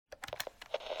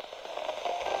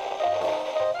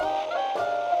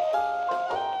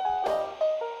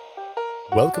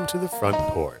Welcome to the Front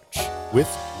Porch with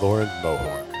Lauren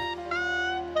Mohork.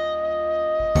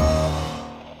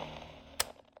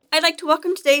 I'd like to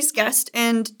welcome today's guest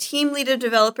and team lead of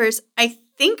developers, I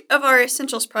think, of our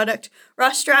Essentials product,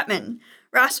 Ross Stratman.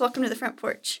 Ross, welcome to the Front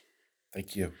Porch.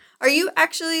 Thank you. Are you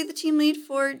actually the team lead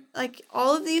for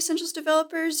all of the Essentials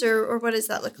developers, or what does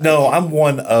that look like? No, I'm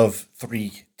one of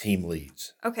 3 team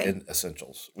leads in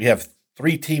Essentials. We have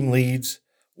 3 team leads,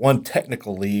 1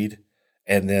 technical lead,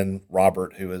 and then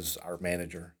Robert, who is our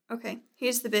manager. Okay.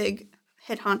 He's the big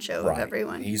head honcho of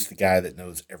everyone. He's the guy that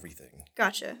knows everything.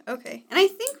 Gotcha. Okay. And I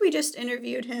think we just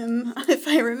interviewed him, if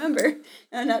I remember,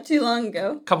 not too long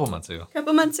ago. Couple months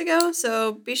ago.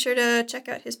 So be sure to check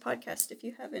out his podcast if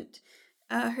you haven't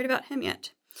heard about him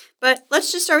yet. But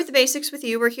let's just start with the basics with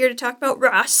you. We're here to talk about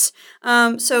Ross.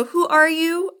 So who are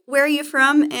you? Where are you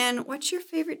from? And what's your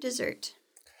favorite dessert?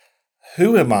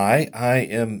 Who am I? I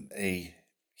am a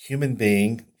human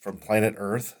being from planet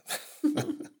Earth.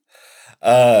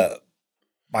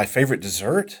 My favorite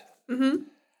dessert? Mm-hmm.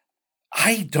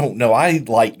 I don't know. I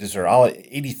like dessert. I'll eat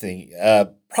anything.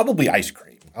 Probably ice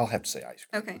cream. I'll have to say ice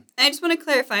cream. Okay. I just want to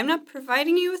clarify. I'm not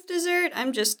providing you with dessert.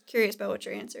 I'm just curious about what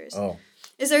your answer is. Oh.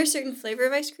 Is there a certain flavor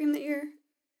of ice cream that you're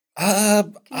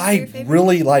I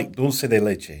really like dulce de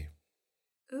leche.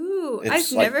 Ooh,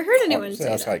 I've never heard anyone say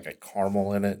that. It's like a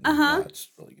caramel in it. Uh-huh. Yeah, it's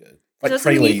really good. Like is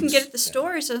that something you can get at the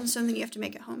store, or is that something you have to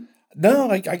make at home? No,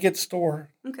 I get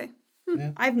store. Okay.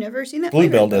 Yeah. I've never seen that.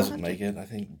 Bluebell doesn't make it, I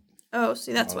think. Oh,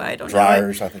 see, that's why I don't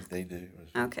Dryers, know. I think they do.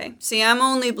 Okay. See, I'm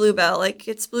only Bluebell. Like,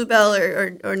 it's Bluebell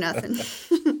or nothing.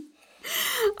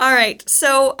 All right.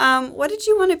 So, what did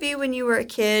you want to be when you were a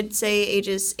kid, say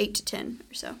ages 8 to 10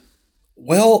 or so?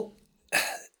 Well,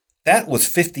 that was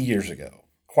 50 years ago.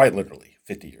 Quite literally,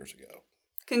 50 years ago.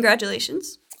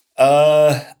 Congratulations.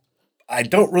 I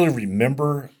don't really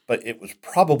remember, but it was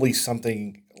probably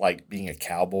something like being a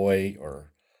cowboy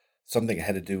or something that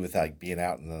had to do with like being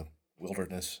out in the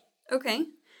wilderness. Okay.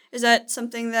 Is that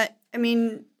something that,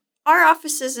 our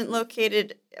office isn't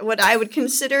located what I would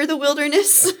consider the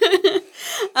wilderness.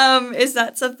 Is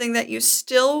that something that you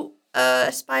still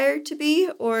aspire to be,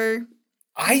 or?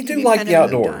 I do like the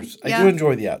outdoors. Yeah? I do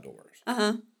enjoy the outdoors.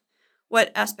 Uh-huh.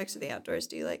 What aspects of the outdoors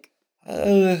do you like?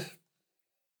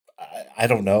 I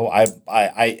don't know. I'm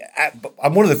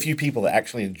one of the few people that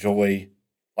actually enjoy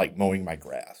like mowing my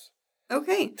grass.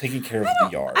 Okay. Taking care of the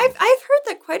yard. I've heard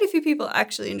that quite a few people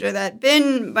actually enjoy that.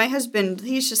 Ben, my husband,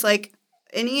 he's just like,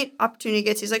 any opportunity he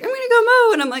gets, he's like, I'm going to go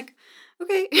mow. And I'm like,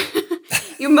 okay.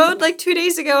 You mowed like 2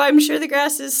 days ago. I'm sure the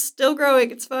grass is still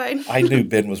growing. It's fine. I knew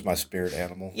Ben was my spirit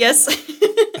animal. Yes.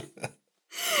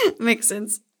 Makes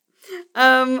sense.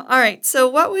 All right. So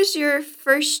what was your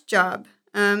first job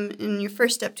and your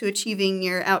first step to achieving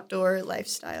your outdoor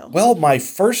lifestyle? Well, my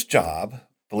first job,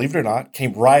 believe it or not,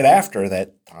 came right after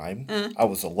that time. I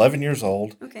was 11 years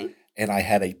old. Okay. And I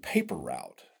had a paper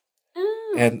route.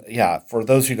 Oh. And yeah, for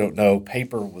those who don't know,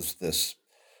 paper was this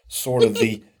sort of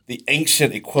the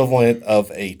ancient equivalent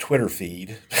of a Twitter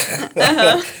feed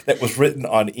that was written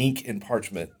on ink and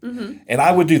parchment. Mm-hmm. And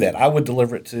I would do that. I would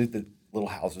deliver it to the little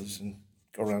houses and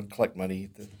go around and collect money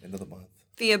at the end of the month.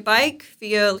 Via bike?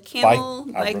 Via camel?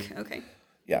 Bike? Okay.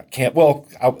 Yeah,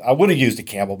 I would have used a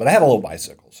camel, but I had a little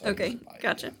bicycle. So okay,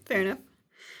 gotcha. Fair enough.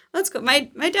 That's cool. My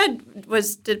dad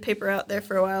did paper out there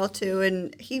for a while too,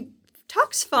 and he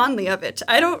talks fondly of it.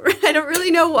 I don't really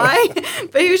know why,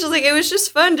 but he was just like, it was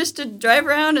just fun just to drive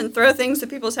around and throw things at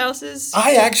people's houses.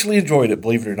 I actually enjoyed it,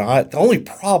 believe it or not. The only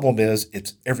problem is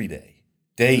it's every day,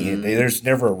 day in, day. There's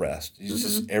never a rest. It's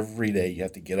just every day you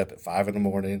have to get up at 5 a.m.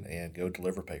 and go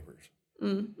deliver papers.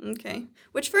 Okay.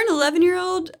 Which for an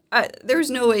 11-year-old, there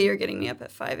was no way you're getting me up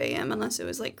at 5 a.m. unless it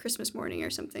was like Christmas morning or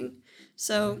something.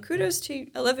 So kudos to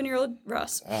 11-year-old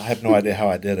Ross. I have no idea how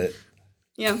I did it.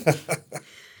 Yeah.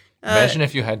 Imagine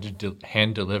if you had to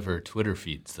hand deliver Twitter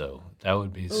feeds, though. That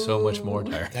would be so much more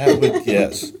tiring. That would,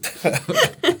 yes.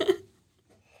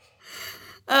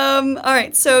 All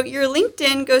right. So your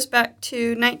LinkedIn goes back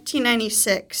to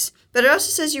 1996. But it also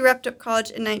says you wrapped up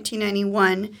college in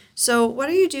 1991. So what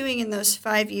are you doing in those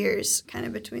 5 years kind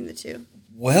of between the two?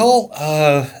 Well,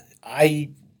 I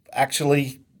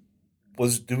actually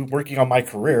was working on my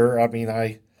career.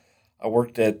 I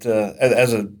worked as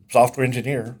a software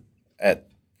engineer at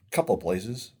a couple of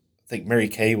places. I think Mary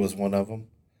Kay was one of them.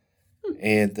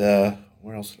 And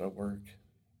where else did I work?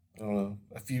 I don't know.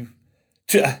 A few.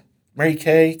 Mary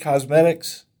Kay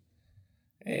Cosmetics.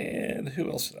 And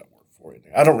who else did I work?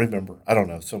 I don't remember. I don't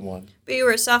know. Someone. But you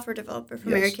were a software developer for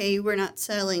Mary Kay. You were not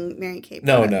selling Mary Kay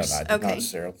products. No. I did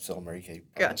not sell Mary Kay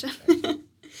products. Gotcha.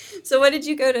 So what did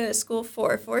you go to school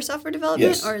for? For software development?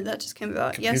 Yes. Or that just came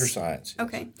about? Computer Yes. science. Yes.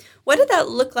 Okay. What did that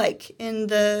look like in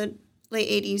the late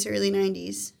 80s, early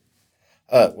 90s?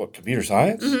 What, computer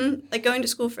science? Mm-hmm. Like going to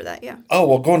school for that, yeah. Oh,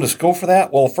 well, going to school for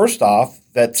that? Well, first off,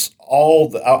 that's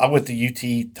all. I went to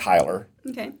UT Tyler.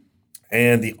 Okay.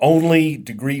 And the only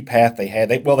degree path they had,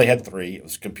 they had three. It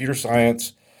was computer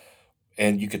science,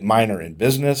 and you could minor in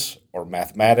business or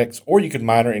mathematics, or you could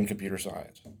minor in computer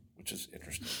science, which is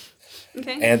interesting.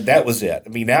 Okay. And that was it. I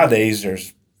mean,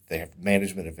 nowadays they have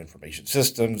management of information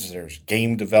systems, there's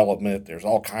game development, there's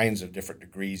all kinds of different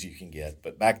degrees you can get.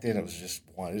 But back then it was just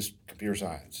one, is computer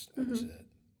science. That was it.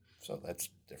 So that's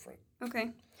different.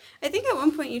 Okay. I think at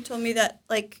one point you told me that,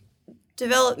 like,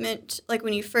 development, like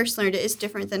when you first learned it, is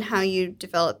different than how you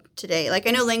develop today. Like,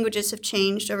 I know languages have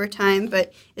changed over time,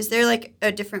 but is there like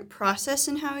a different process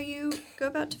in how you go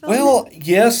about development? Well,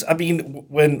 yes. I mean,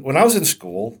 when I was in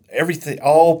school, everything,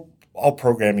 all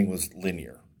programming was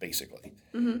linear, basically.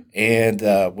 Mm-hmm. And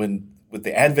with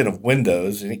the advent of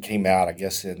Windows, and it came out, I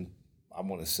guess, in, I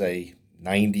want to say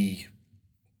 90.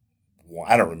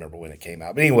 I don't remember when it came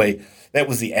out. But anyway, that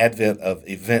was the advent of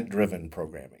event-driven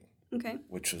programming. Okay.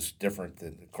 Which was different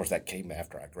than, of course, that came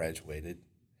after I graduated.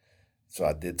 So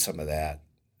I did some of that,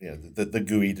 the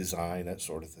GUI design, that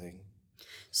sort of thing.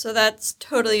 So that's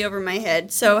totally over my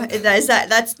head. So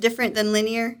that's different than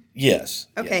linear? Yes.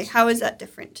 Okay. Yes. How is that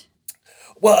different?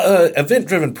 Well,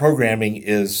 event-driven programming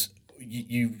is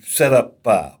you set up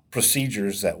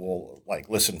procedures that will, like,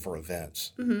 listen for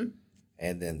events. Mm-hmm.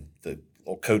 And then the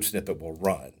little code snippet will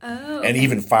run. Oh, and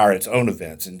even fire its own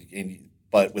events.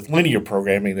 But with linear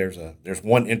programming, there's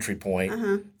one entry point.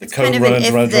 Uh-huh. The it's code kind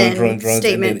of runs,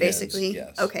 statement, and basically.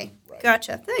 Yes. Okay, Right.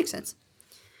 Gotcha. That makes sense.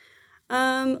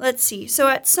 Let's see. So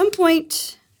at some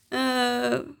point,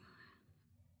 I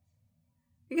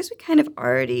guess we kind of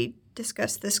already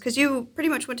discussed this because you pretty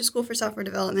much went to school for software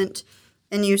development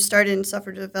and you started in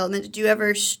software development. Did you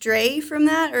ever stray from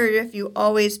that, or have you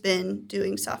always been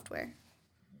doing software?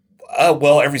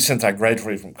 Well, ever since I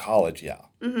graduated from college, yeah.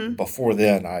 Mm-hmm. Before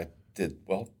then, I did,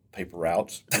 paper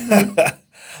routes. Mm-hmm.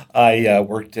 I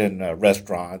worked in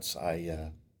restaurants.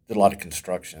 I did a lot of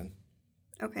construction.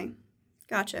 Okay.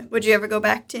 Gotcha. Would you ever go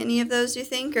back to any of those, do you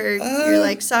think? Or you're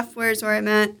like, software's where I'm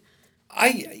at?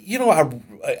 I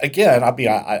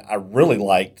really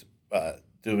liked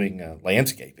doing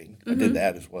landscaping. Mm-hmm. I did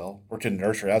that as well. Worked in a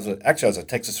nursery. I was a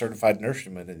Texas certified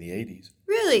nurseryman in the 80s.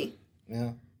 Really?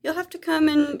 Yeah. You'll have to come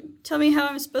and tell me how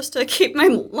I'm supposed to keep my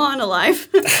lawn alive.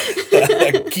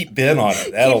 Keep Ben on it.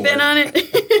 Keep Ben on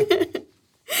it.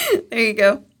 There you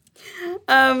go.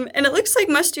 And it looks like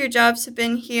most of your jobs have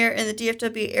been here in the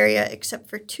DFW area, except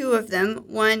for two of them,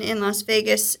 one in Las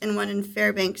Vegas and one in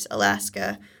Fairbanks,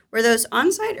 Alaska. Were those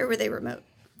on-site or were they remote?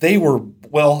 They were,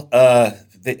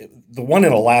 the one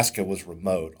in Alaska was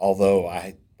remote, although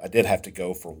I did have to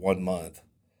go for 1 month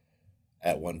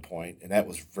at one point, and that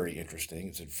was very interesting.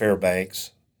 It's in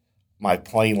Fairbanks. My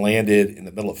plane landed in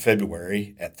the middle of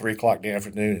February at 3 o'clock in the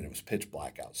afternoon, and it was pitch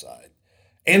black outside.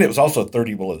 And it was also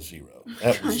 30 below zero.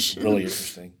 That was really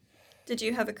interesting. Did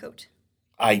you have a coat?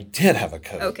 I did have a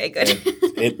coat. Okay, good.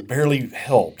 It barely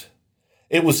helped.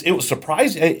 It was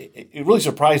surprising. It really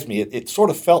surprised me. It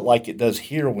sort of felt like it does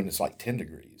here when it's like 10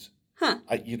 degrees. Huh.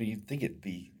 You'd think it'd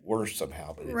be worse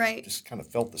somehow, but right. Just kind of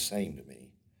felt the same to me.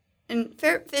 And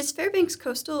is Fairbanks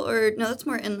coastal, or no, that's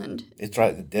more inland? It's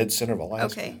right in the dead center of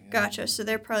Alaska. Okay, Gotcha. So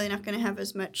they're probably not going to have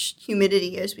as much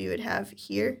humidity as we would have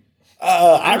here.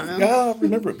 I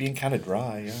remember it being kind of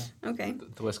dry, yeah. Okay.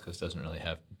 The West Coast doesn't really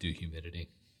do humidity.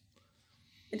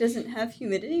 It doesn't have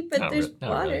humidity, but there's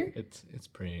water. Really. It's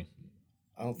pretty...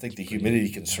 I don't think the humidity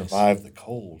can survive the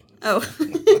cold. Oh.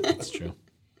 That's true.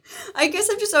 I guess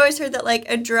I've just always heard that, like,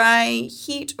 a dry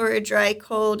heat or a dry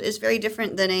cold is very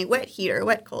different than a wet heat or a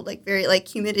wet cold. Like,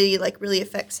 humidity, really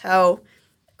affects how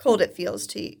cold it feels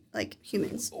to,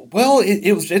 humans. Well,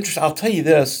 it was interesting. I'll tell you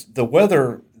this. The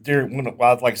weather,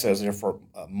 like I said, I was there for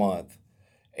a month.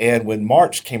 And when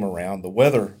March came around, the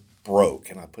weather broke.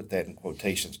 And I put that in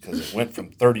quotations because it went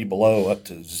from 30 below up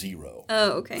to 0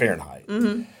 Fahrenheit.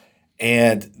 Mm-hmm.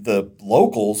 And the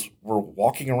locals were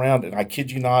walking around, and I kid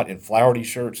you not, in flowery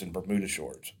shirts and Bermuda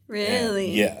shorts. Really?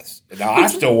 And yes. Now, I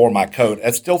still wore my coat.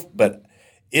 But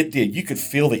it did. You could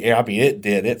feel the air. I mean, it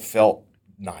did. It felt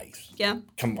nice. Yeah.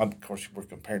 Of course, we're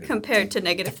compared to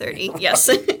negative 30. Yes.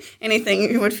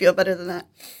 Anything would feel better than that.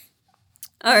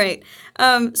 All right.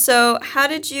 So how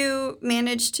did you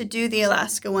manage to do the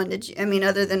Alaska one?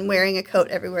 Other than wearing a coat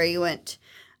everywhere you went?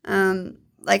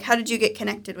 How did you get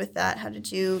connected with that? How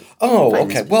did you? Oh,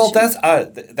 okay. Well,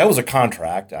 that was a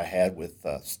contract I had with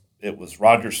it was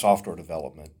Rogers Software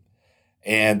Development,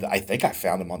 And I think I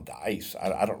found them on Dice.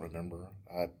 I don't remember.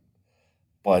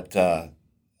 But they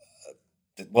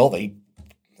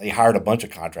hired a bunch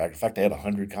of contractors. In fact, they had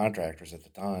 100 contractors at the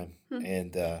time.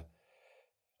 And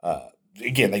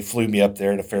again, they flew me up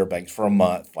there to Fairbanks for a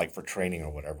month, like for training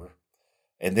or whatever.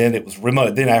 And then it was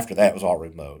remote. Then after that, it was all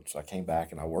remote. So I came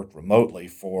back and I worked remotely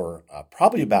for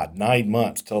probably about 9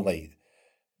 months till the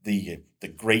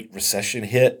Great Recession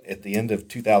hit at the end of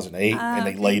 2008, and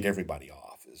they laid everybody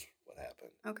off. Is what happened.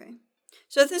 Okay,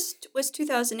 so if this was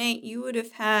 2008, you would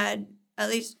have had, at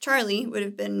least Charlie would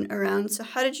have been around. So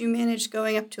how did you manage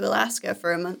going up to Alaska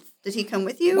for a month? Did he come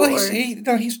with you? Well,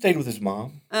 he stayed with his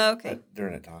mom. Oh, okay.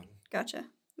 During that time. Gotcha.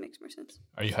 Makes more sense.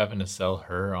 Are you having to sell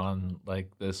her on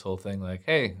like this whole thing? Like,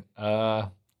 hey,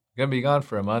 gonna be gone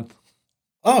for a month.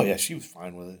 Oh yeah, she was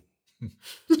fine with it.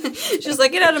 She's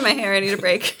like, get out of my hair. I need a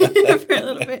break for a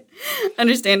little bit.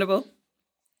 Understandable.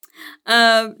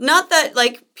 Not that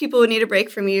like people would need a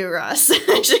break from you, Ross.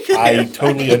 I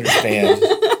totally understand.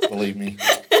 Believe me,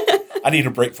 I need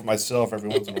a break for myself every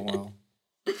once in a while.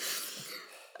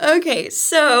 Okay,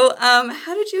 so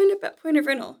how did you end up at Point of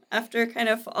Rental after kind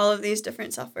of all of these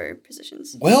different software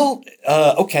positions? Well,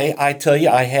 okay, I tell you,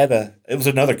 it was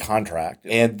another contract,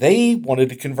 and they wanted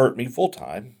to convert me full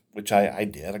time, which I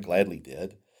did. I gladly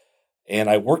did,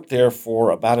 and I worked there for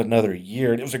about another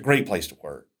year. And it was a great place to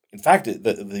work. In fact,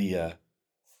 the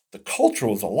culture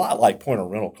was a lot like Point of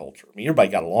Rental culture. I mean, everybody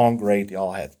got along great. They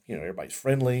all had, everybody's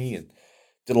friendly and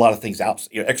did a lot of things out,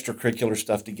 extracurricular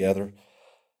stuff together.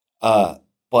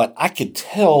 But I could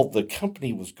tell the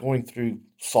company was going through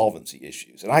solvency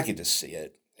issues, and I could just see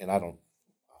it. And I hope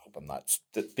I'm not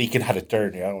speaking out of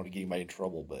turn here. I don't want to get anybody in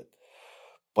trouble,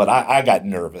 but I got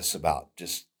nervous about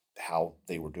just how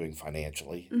they were doing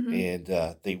financially. Mm-hmm.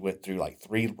 And they went through like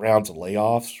 3 rounds of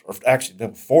layoffs, or actually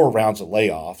no, 4 rounds of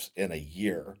layoffs in a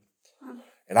year.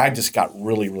 And I just got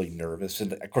really, really nervous.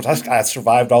 And of course, I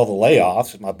survived all the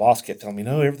layoffs, and my boss kept telling me,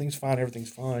 no, everything's fine,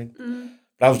 everything's fine. Mm-hmm.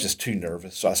 But I was just too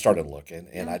nervous, so I started looking,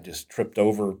 and I just tripped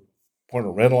over Point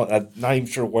of Rental. I'm not even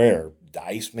sure where,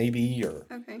 Dice maybe, or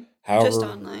however, just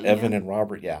online, Evan and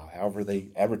Robert, however they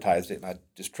advertised it, and I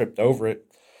just tripped over it.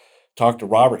 Talked to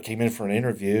Robert, came in for an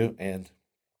interview, and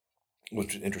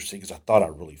which was interesting because I thought I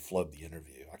really flubbed the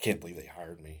interview. I can't believe they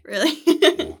hired me.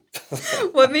 Really?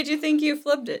 What made you think you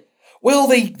flubbed it? Well,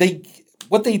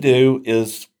 what they do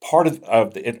is part of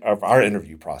our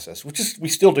interview process, which is we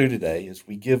still do today, is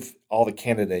we give all the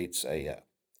candidates a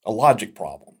logic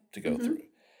problem to go through,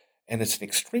 and it's an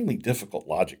extremely difficult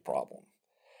logic problem.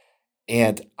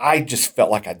 And I just felt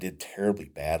like I did terribly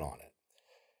bad on it.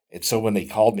 And so when they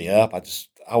called me up,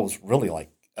 I was really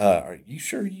like, "Are you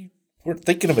sure you weren't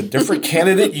thinking of a different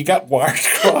candidate? You got wires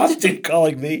crossed in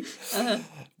calling me." Uh-huh.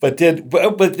 But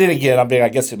then again, I mean, I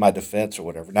guess in my defense or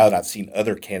whatever, now that I've seen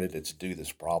other candidates do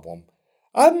this problem,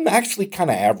 I'm actually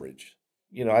kind of average.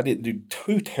 I didn't do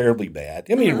too terribly bad.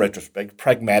 I mean, in retrospect,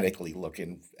 pragmatically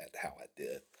looking at how I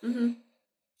did. Mm-hmm.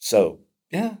 So,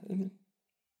 yeah.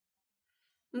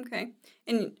 Okay.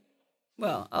 And,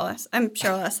 well, I'm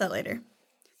sure I'll ask that later.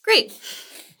 Great.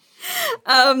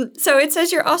 So it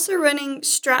says you're also running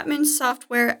Stratman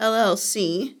Software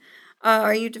LLC.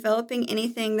 Are you developing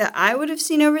anything that I would have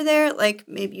seen over there? Like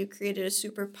maybe you created a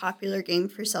super popular game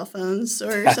for cell phones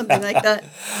or something like that.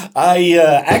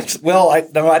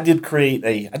 I did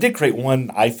create one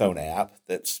iPhone app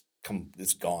it's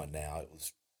gone now. It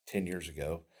was 10 years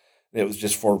ago. It was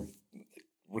just for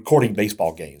recording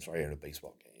baseball games. Right, in a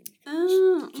baseball game.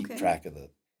 You can keep track of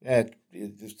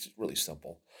it's really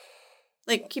simple.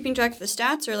 Like keeping track of the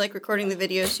stats, or like recording the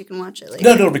videos so you can watch it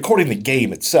later? No, recording the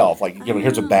game itself. Like,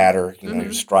 here's a batter.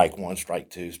 Here's strike 1,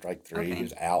 strike 2, strike 3.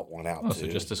 Here's out 1, out 2. So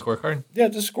just a scorecard? Yeah,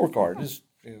 just a scorecard.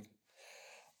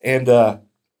 And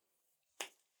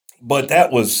but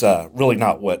that was really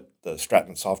not what the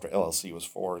Stratman Software LLC was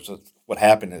for. So what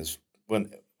happened is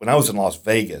when I was in Las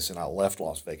Vegas and I left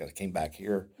Las Vegas, I came back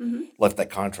here, left that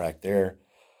contract there.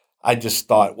 I just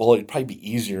thought, well, it'd probably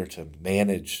be easier to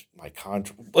manage my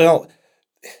contract. Well,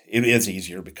 it is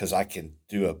easier because I can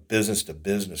do a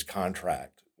business-to-business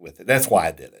contract with it. That's why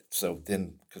I did it. So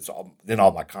then, because then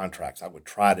all my contracts, I would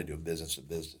try to do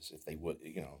business-to-business if they would,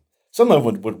 Some of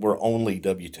them were only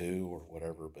W-2 or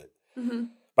whatever, but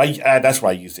that's why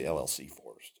I use the LLC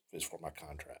is for my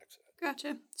contracts.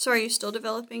 Gotcha. So are you still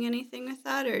developing anything with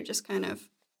that, or just kind of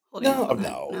holding No.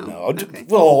 Okay.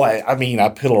 Well, I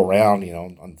piddle around,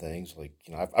 on things like,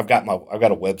 I've got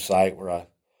a website where I,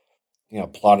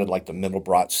 plotted like the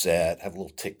Mandelbrot set, have a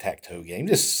little tic-tac-toe game,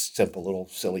 just simple little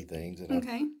silly things.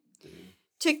 Okay.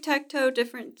 Tic-tac-toe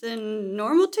different than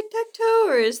normal tic-tac-toe,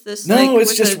 or is this No,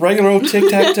 it's just regular old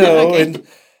tic-tac-toe. Okay. And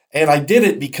And I did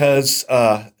it because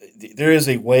there is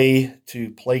a way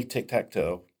to play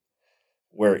tic-tac-toe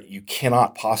where you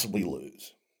cannot possibly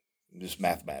lose, just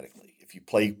mathematically. If you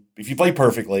play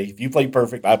perfectly, if you play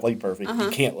perfect, I play perfect. You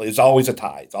can't. It's always a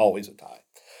tie. It's always a tie.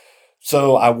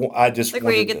 So I just like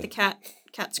where you get the cat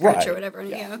scratch or whatever.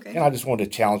 Yeah. Okay. And I just wanted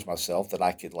to challenge myself that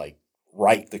I could like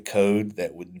write the code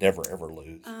that would never ever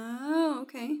lose. Oh,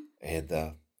 okay. And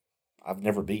I've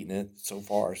never beaten it so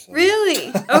far. So.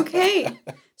 Really? Okay.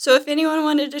 So if anyone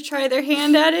wanted to try their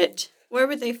hand at it, where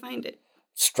would they find it?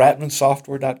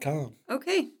 Stratmansoftware.com.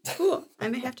 Okay, cool. I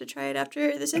may have to try it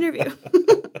after this interview.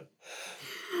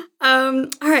 All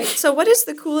right. So what is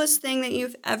the coolest thing that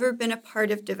you've ever been a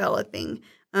part of developing?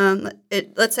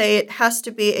 Let's say it has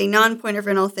to be a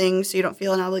non-point-of-rental thing, so you don't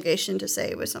feel an obligation to say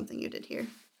it was something you did here.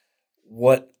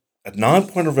 What a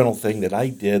non-point-of-rental thing that I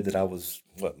did that I was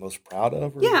most proud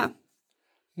of? Or? Yeah.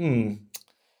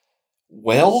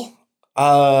 Well,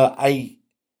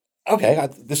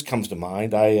 this comes to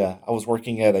mind. I was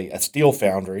working at a steel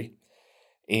foundry,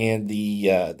 and the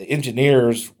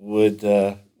engineers would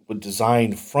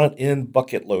design front end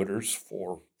bucket loaders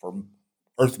for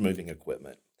earth moving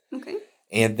equipment. Okay.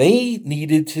 And they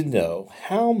needed to know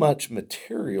how much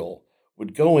material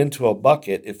would go into a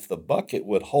bucket if the bucket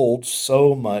would hold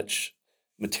so much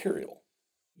material.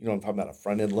 You know what I'm talking about, a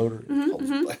front end loader?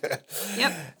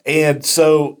 Yep. And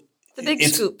so the big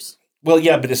scoops. Well,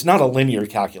 yeah, but it's not a linear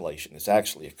calculation. It's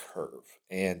actually a curve.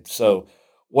 And so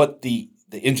what the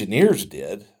engineers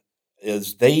did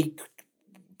is they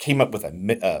came up with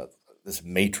this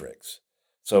matrix.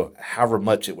 So however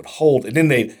much it would hold, and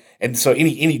then so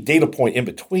any data point in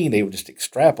between, they would just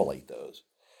extrapolate those.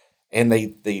 And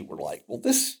they were like, well,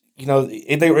 this,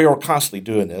 they were constantly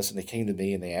doing this, and they came to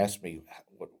me and they asked me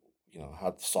how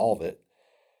to solve it.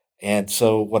 And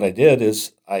so what I did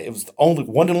is it was the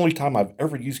only time I've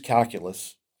ever used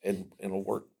calculus in a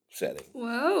work setting.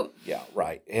 Whoa. Yeah,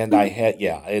 right. And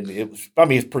and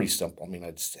it's pretty simple. I mean,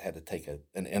 I just had to take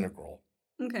an integral,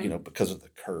 because of the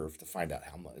curve to find out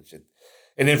how much it.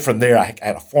 And then from there, I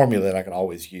had a formula that I could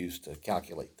always use to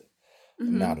calculate the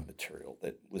amount of material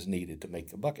that was needed to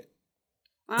make the bucket.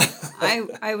 Wow.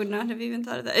 I would not have even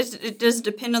thought of that. Does it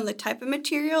depend on the type of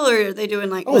material, or are they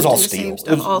doing it was all the steel. Same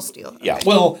stuff? All steel. Okay. Yeah.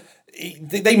 Well,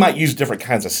 they might use different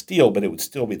kinds of steel, but it would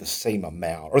still be the same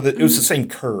amount, or it was the same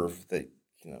curve that.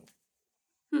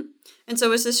 And so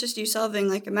was this just you solving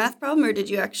like a math problem, or did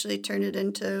you actually turn it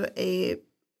into a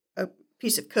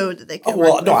piece of code that they could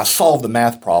work with? No, I solved the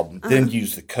math problem, then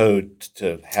used the code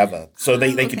to have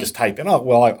they could just type in,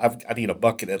 I need a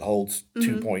bucket that holds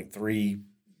 2.3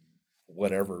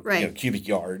 whatever, cubic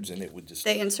yards, and it would just...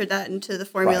 They insert that into the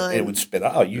formula. Right, and it would spit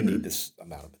out, you need this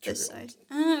amount of material. This size.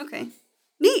 Okay.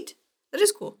 Neat. That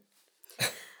is cool.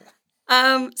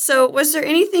 So was there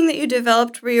anything that you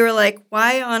developed where you were like,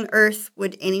 why on earth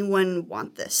would anyone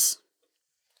want this?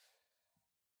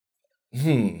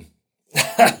 If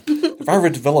I ever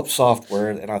developed software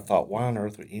and I thought, why on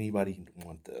earth would anybody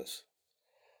want this?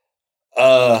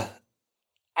 I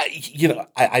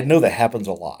know that happens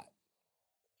a lot.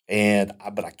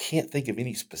 But I can't think of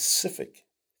any specific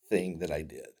thing that I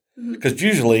did. Because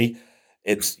usually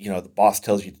it's, the boss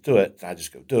tells you to do it, and I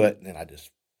just go do it, and then I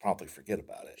just promptly forget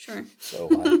about it. Sure. So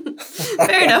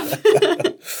Fair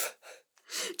enough.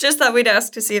 Just thought we'd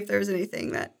ask to see if there was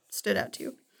anything that stood out to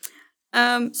you.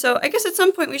 So I guess at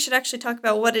some point we should actually talk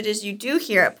about what it is you do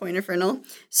here at Point of Rental.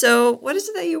 So what is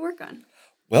it that you work on?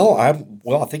 Well, I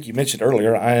think you mentioned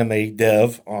earlier, I am a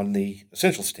dev on the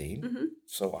Essentials team.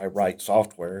 So I write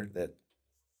software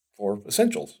for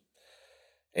Essentials.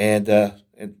 And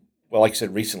like I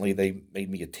said, recently they made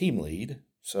me a team lead.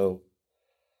 So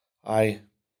I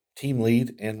team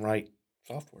lead and write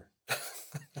software.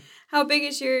 How big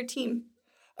is your team?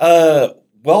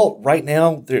 Well, right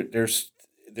now there's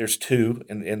two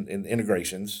in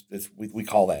integrations. We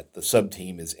call that the sub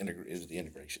team is the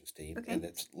integrations team, and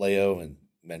it's Leo and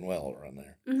Manuel are on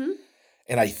there.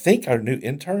 And I think our new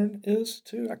intern is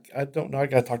too. I don't know. I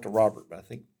got to talk to Robert, but I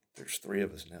think there's 3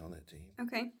 of us now on that team.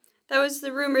 Okay. That was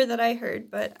the rumor that I heard,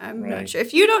 but I'm not sure.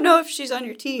 If you don't know if she's on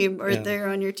your team or they're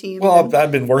on your team. Well,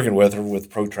 I've been working with her with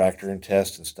Protractor and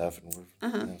test and stuff,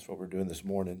 and that's what we're doing this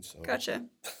morning. So. Gotcha.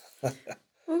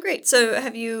 Well, great. So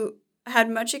have you had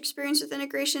much experience with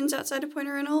integrations outside of Point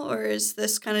of Rental, or is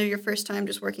this kind of your first time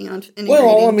just working on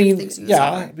integrating things in the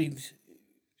software?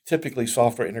 Typically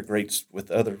software integrates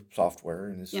with other software,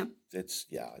 and it's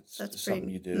something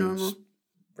you do. Normal. It's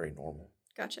very normal.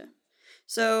 Gotcha.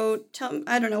 So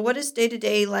I don't know, what does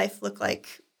day-to-day life look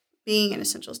like being an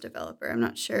Essentials developer? I'm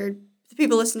not sure. The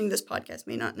people listening to this podcast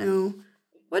may not know.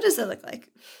 What does that look like?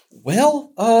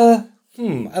 Well,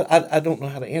 I don't know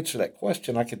how to answer that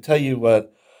question. I can tell you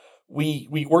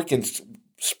we work in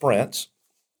sprints.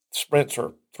 Sprints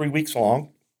are 3 weeks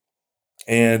long,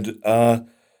 and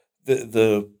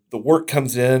the work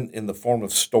comes in the form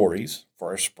of stories for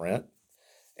our sprint,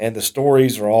 and the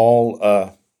stories are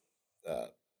all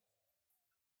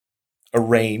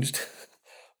arranged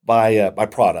by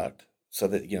product, so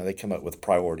that they come up with a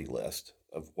priority list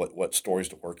of what stories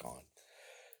to work on.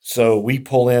 So we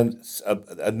pull in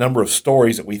a number of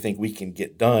stories that we think we can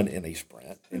get done in a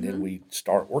sprint, and then we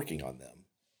start working on them.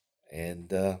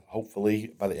 And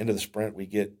hopefully by the end of the sprint, we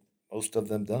get most of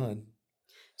them done.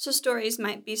 So stories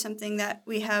might be something that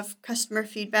we have customer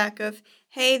feedback of,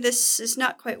 hey, this is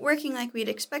not quite working like we'd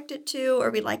expect it to,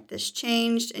 or we like this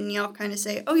changed, and y'all kind of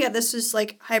say, oh yeah, this is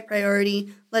like high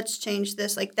priority, let's change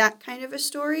this, like that kind of a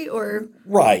story, or?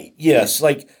 Right, yes.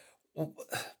 Like,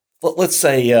 let's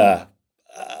say, I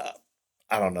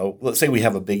don't know, let's say we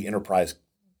have a big enterprise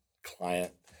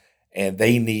client and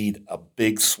they need a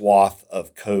big swath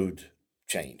of code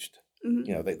changed.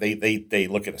 They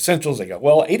look at essentials. They go,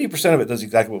 well, 80% of it does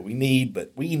exactly what we need,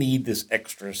 but we need this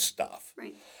extra stuff.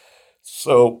 Right.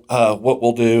 So what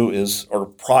we'll do is, or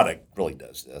product really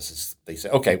does this, is they say,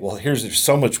 okay, well, there's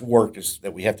so much work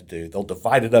that we have to do. They'll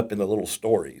divide it up into little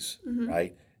stories,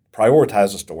 right?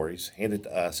 Prioritize the stories, hand it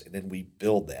to us, and then we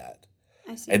build that.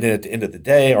 I see. And then at the end of the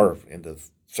day, or end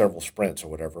of several sprints or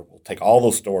whatever, we'll take all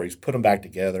those stories, put them back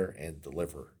together, and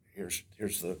deliver. Here's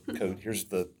the code. Here's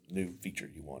the new feature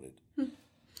you wanted.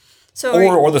 So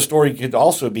or the story could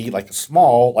also be like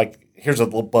here's a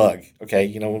little bug.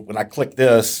 Okay, when I click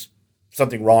this,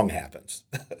 something wrong happens.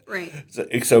 Right.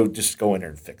 So just go in there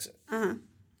and fix it. Uh-huh.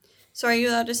 So are you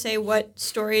allowed to say what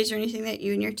stories or anything that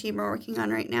you and your team are working on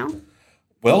right now?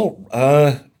 Well,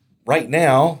 right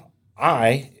now,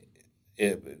 I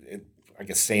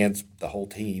guess sans the whole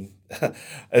team,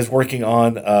 is working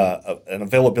on an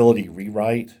availability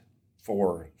rewrite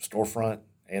for Storefront,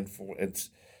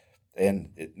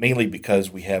 mainly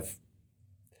because we have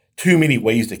too many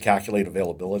ways to calculate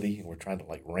availability, and we're trying to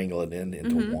wrangle it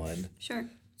into one. Sure.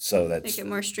 So that's make it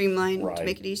more streamlined, right. To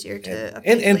make it easier to update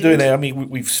and later. doing that. I mean,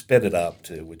 we've sped it up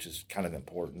too, which is kind of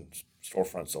important.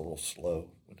 Storefront's a little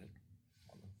slow.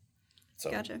 So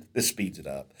Gotcha. This speeds it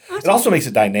up. Awesome. It also makes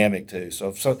it dynamic too. So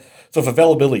if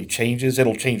availability changes,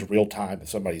 it'll change real time if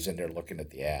somebody's in there looking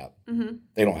at the app.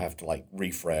 They don't have to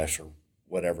refresh or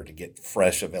whatever to get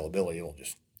fresh availability. It'll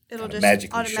just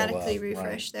magically automatically show up.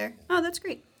 refresh there. Oh, that's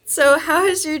great. So how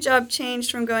has your job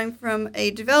changed from going from a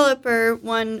developer,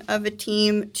 one of a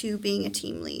team, to being a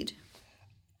team lead?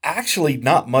 Actually,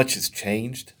 not much has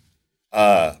changed.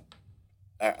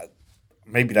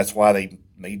 Maybe that's why they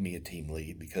made me a team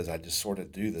lead, because I just sort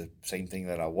of do the same thing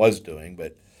that I was doing,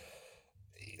 but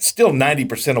still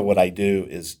 90% of what I do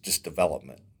is just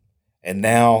development. And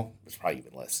now it's probably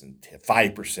even less than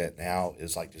 5% now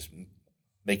is just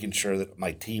making sure that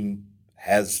my team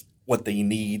has what they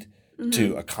need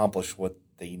to accomplish what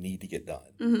they need to get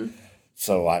done.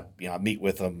 So I meet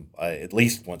with them at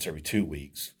least once every 2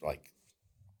 weeks,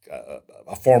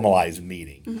 a formalized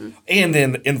meeting, and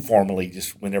then informally,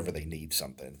 just whenever they need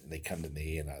something, they come to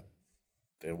me,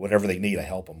 and whatever they need, I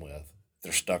help them with. If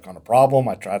they're stuck on a problem,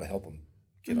 I try to help them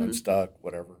get unstuck,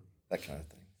 whatever, that kind of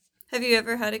thing. Have you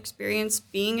ever had experience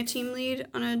being a team lead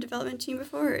on a development team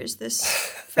before, or is this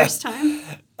first time?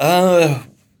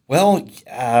 Well,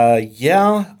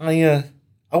 yeah,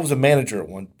 I was a manager at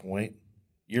one point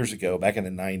years ago, back in the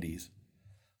 90s.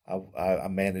 I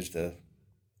managed a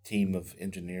team of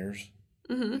engineers,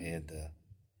 and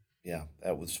yeah,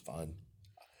 that was fun.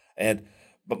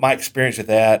 But my experience with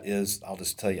that is, I'll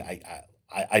just tell you,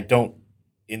 I don't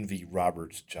envy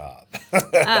Robert's job.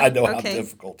 I know how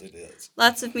difficult it is.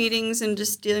 Lots of meetings and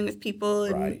just dealing with people,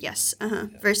 and right. Yes,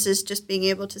 versus just being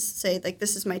able to say,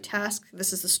 this is my task,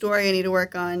 this is the story I need to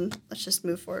work on, let's just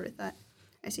move forward with that.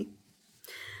 I see.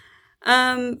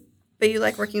 But you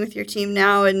like working with your team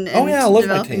now and oh yeah, I love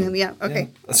my team. Them. Yeah, okay.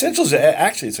 Yeah. Essentials,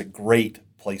 actually, it's a great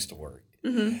place to work,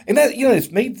 and that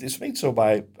it's made so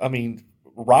by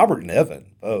Robert and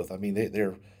Evan both.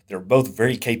 They're both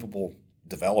very capable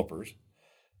developers,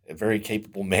 and very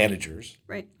capable managers,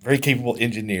 right? Very capable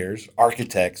engineers,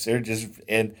 architects. They're just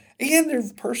and they're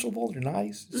personable. They're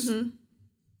nice.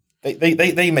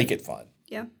 They make it fun.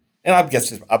 Yeah. And I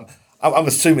guess I'm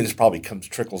assuming this probably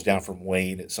trickles down from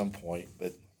Wayne at some point,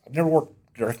 but I've never worked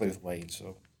directly with Wayne,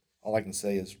 so all I can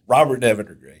say is Robert and Evan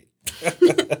are great.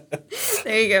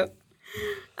 There you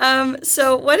go.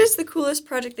 So what is the coolest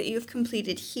project that you've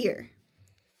completed here?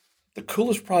 The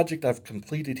coolest project I've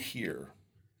completed here?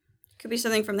 Could be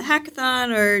something from the hackathon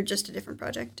or just a different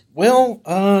project. Well,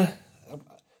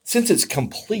 since it's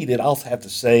completed, I'll have to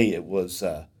say it was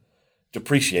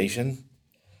depreciation.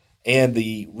 And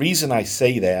the reason I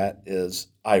say that is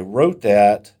I wrote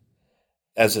that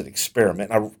as an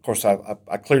experiment. Of course, I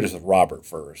cleared this with Robert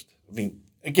first. I mean,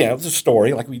 again, it was a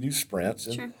story like we do sprints,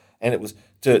 and it was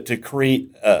to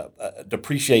create a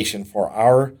depreciation for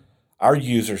our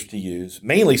users to use,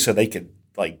 mainly so they could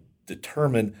like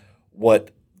determine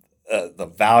what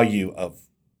the value of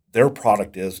their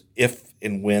product is if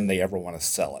and when they ever want to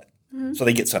sell it. Mm-hmm. So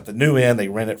they get something new in, they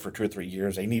rent it for 2 or 3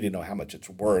 years. They need to know how much it's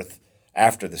worth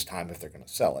after this time if they're going to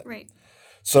sell it. Right.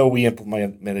 So we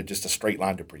implemented just a straight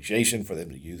line depreciation for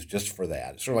them to use just for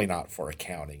that. It's really not for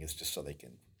accounting. It's just so they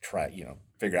can try,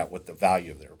 figure out what the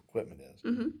value of their equipment is.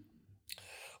 Mm-hmm.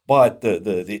 But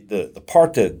the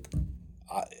part that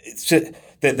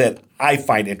I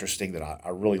find interesting that I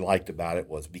really liked about it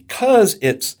was because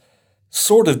it's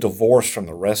sort of divorced from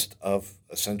the rest of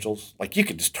Essentials. Like you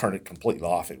could just turn it completely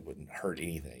off; it wouldn't hurt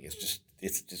anything. It's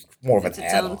just more of an add-on.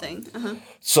 It's its own thing. Uh-huh.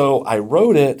 So I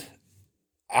wrote it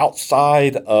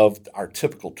outside of our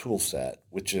typical tool set,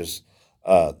 which is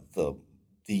the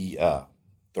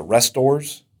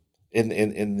restores in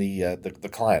the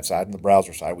client side and the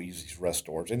browser side. We use these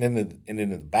restores, and then in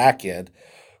the back end,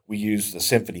 we use the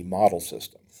Symphony model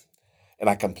system. And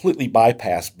I completely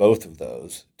bypassed both of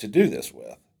those to do this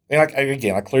with. And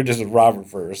I cleared this with Robert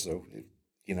first, so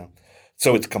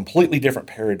so it's a completely different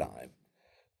paradigm.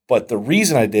 But the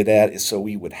reason I did that is so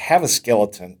we would have a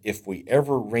skeleton if we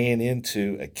ever ran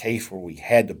into a case where we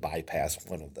had to bypass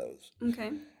one of those.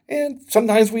 Okay. And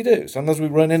sometimes we do. Sometimes we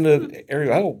run into an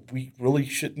area, we really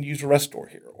shouldn't use a restore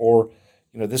here. Or,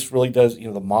 this really does,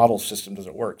 the model system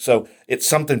doesn't work. So it's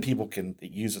something people can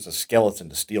use as a skeleton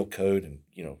to steal code and,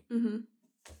 mm-hmm.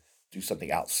 do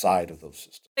something outside of those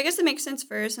systems. I guess it makes sense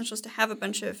for Essentials to have a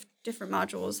bunch of different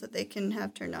modules that they can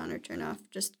have turned on or turn off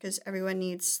just because everyone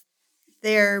needs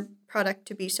their product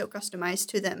to be so customized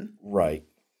to them. Right.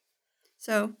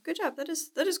 So good job. That is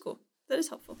cool. That is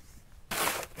helpful.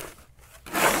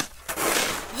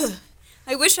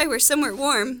 I wish I were somewhere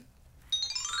warm.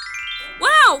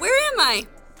 Wow, where am I?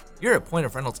 You're at Point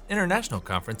of Rental's International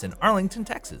Conference in Arlington,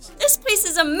 Texas. This place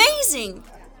is amazing.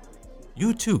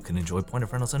 You too can enjoy Point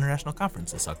of Rental's International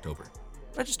Conference this October.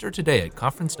 Register today at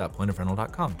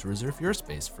conference.pointofrental.com to reserve your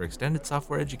space for extended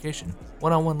software education,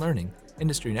 one-on-one learning,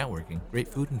 industry networking, great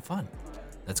food, and fun.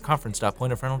 That's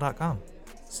conference.pointofrental.com.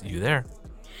 See you there.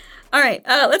 All right,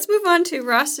 let's move on to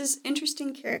Ross's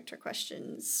interesting character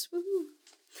questions. Woo-hoo.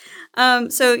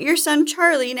 So your son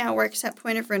Charlie now works at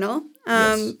Point of Rental.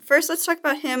 Yes. First, let's talk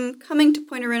about him coming to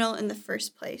Point of Rental in the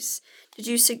first place. Did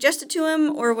you suggest it to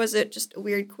him, or was it just a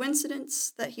weird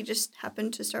coincidence that he just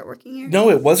happened to start working here? No,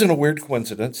 it wasn't a weird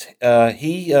coincidence.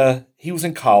 He was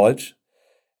in college,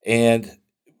 and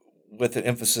with an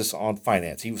emphasis on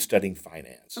finance. He was studying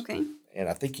finance. Okay. And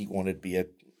I think he wanted to be an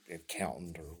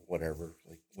accountant or whatever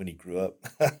when he grew up.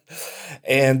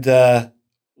 And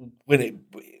when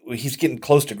he's getting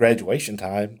close to graduation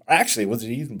time, actually, it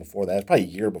wasn't even before that. It was probably a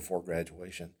year before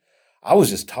graduation. I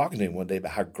was just talking to him one day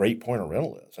about how great Point of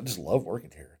Rental is. I just love working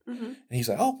here. Mm-hmm. And he's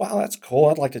like, oh, wow, that's cool.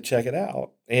 I'd like to check it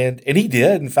out. And he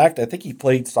did. In fact, I think he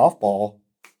played softball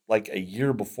like a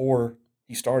year before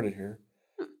he started here.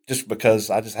 Just because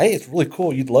hey, it's really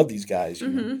cool. You'd love these guys.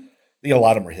 Mm-hmm. A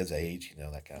lot of them are his age,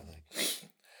 that kind of thing.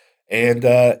 And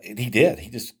he did.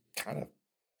 He just kind of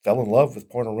fell in love with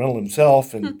Point of Rental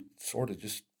himself and sort of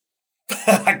just,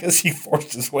 I guess he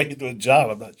forced his way into a job.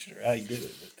 I'm not sure how he did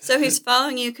it. So he's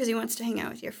following you because he wants to hang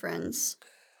out with your friends,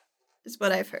 is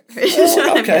what I've heard.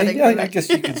 Okay, yeah, I guess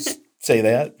you could say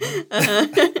that.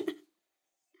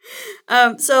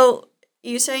 Uh-huh. So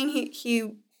you're saying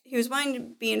he was wanting to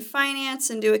be in finance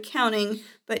and do accounting,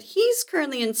 but he's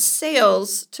currently in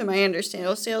sales, to my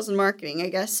understanding, sales and marketing, I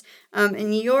guess.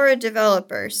 And you're a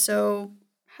developer. So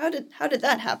how did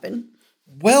that happen?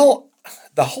 Well,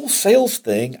 the whole sales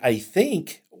thing, I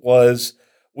think, was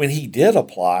when he did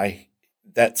apply,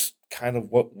 that's kind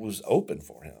of what was open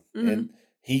for him. Mm-hmm. And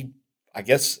I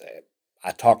guess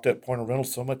I talked at Point of Rental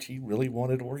so much, he really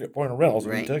wanted to work at Point of Rentals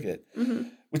when he took it, mm-hmm.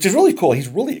 which is really cool. He's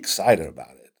really excited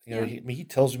about it. He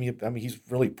tells me, he's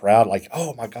really proud, like,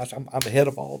 oh my gosh, I'm ahead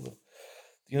of all the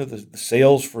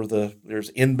sales for there's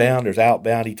inbound, there's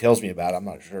outbound. He tells me about it. I'm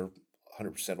not sure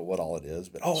 100% of what all it is,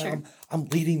 but sure. I'm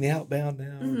leading the outbound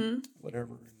now, mm-hmm.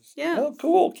 whatever. Yeah. Oh,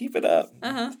 cool. Keep it up.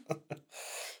 Uh-huh.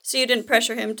 So you didn't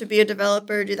pressure him to be a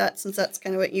developer, do that, since that's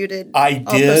kind of what you did. I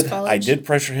did. I did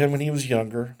pressure him when he was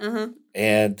younger, uh-huh.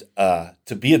 and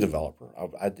to be a developer,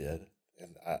 I did,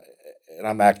 and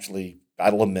I'm actually,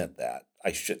 I lament that.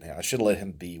 I shouldn't have. I should let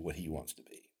him be what he wants to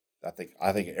be.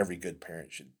 I think every good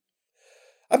parent should.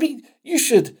 I mean, you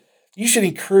should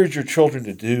encourage your children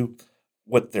to do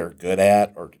what they're good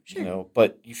at, or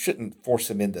but you shouldn't force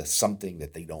them into something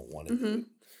that they don't want to do.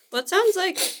 Well, it sounds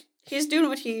like he's doing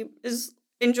what he is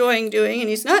enjoying doing, and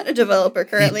he's not a developer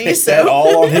currently. He picked that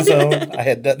all on his own. I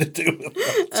had nothing to do with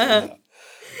it. So,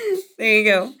 There you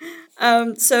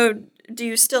go. So do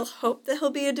you still hope that he'll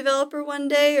be a developer one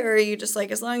day, or are you just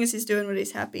like, as long as he's doing what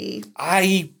he's happy?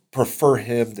 I prefer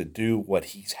him to do what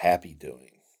he's happy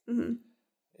doing. Mm-hmm.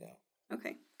 Yeah.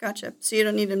 Okay, gotcha. So you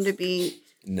don't need him to be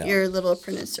your little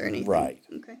apprentice or anything. Right.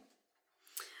 Okay.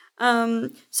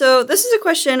 So this is a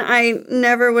question I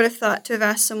never would have thought to have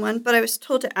asked someone, but I was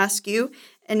told to ask you,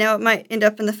 and now it might end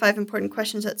up in the 5 important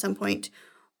questions at some point.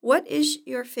 What is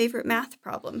your favorite math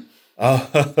problem?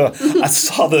 I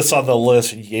saw this on the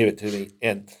list and you gave it to me.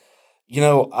 And,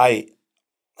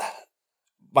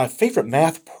 my favorite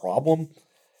math problem,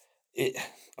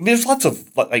 there's lots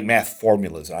of like math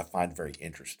formulas that I find very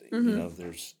interesting. Mm-hmm.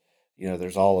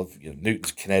 There's all of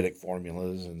Newton's kinetic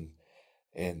formulas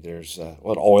and there's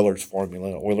Euler's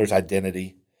formula, Euler's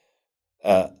identity.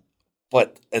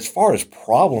 But as far as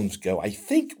problems go, I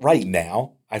think right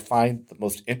now I find the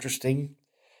most interesting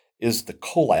is the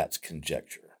Collatz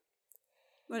conjecture.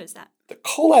 What is that? The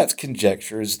Collatz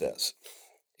conjecture is this.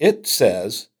 It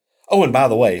says, and by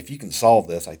the way, if you can solve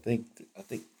this, I think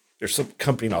there's some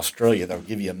company in Australia that will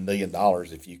give you $1 million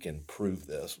if you can prove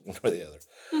this, one way or the other.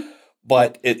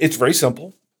 But it's very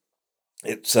simple.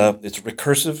 It's a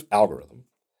recursive algorithm,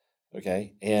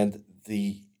 okay? And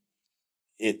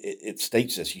it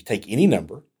states this: you take any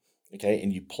number, okay,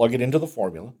 and you plug it into the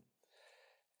formula,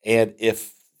 and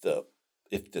if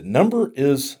the number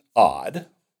is odd,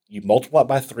 you multiply it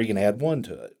by 3 and add 1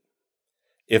 to it.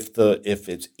 If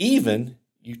it's even,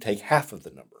 you take half of the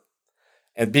number.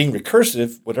 And being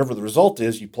recursive, whatever the result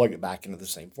is, you plug it back into the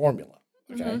same formula.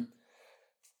 Okay. Mm-hmm.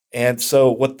 And so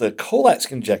what the Collatz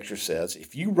conjecture says,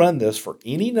 if you run this for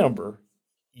any number,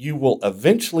 you will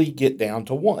eventually get down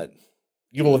to 1.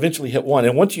 You will eventually hit 1.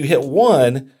 And once you hit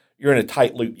 1, you're in a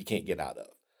tight loop you can't get out of.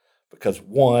 Because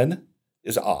 1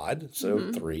 is odd,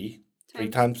 so 3. 3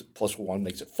 times plus 1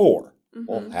 makes it 4. Mm-hmm.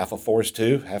 Well, half of 4 is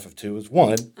 2, half of 2 is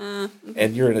 1,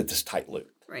 and you're in this tight loop.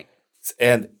 Right.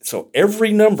 And so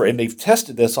every number, and they've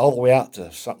tested this all the way out to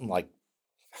something like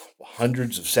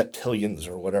hundreds of septillions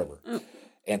or whatever,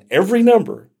 and every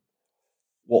number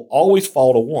will always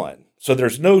fall to 1. So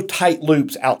there's no tight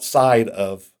loops outside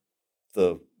of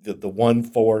the 1,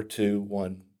 4, 2,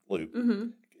 1 loop. Mm-hmm.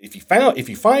 If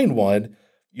you find one,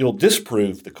 you'll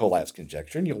disprove the Collatz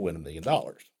conjecture, and you'll win $1 million.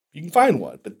 You can find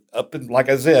one, but like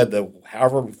I said,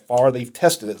 however far they've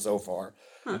tested it so far,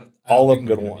 all of them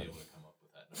go to 1.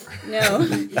 No,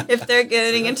 if they're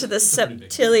getting into the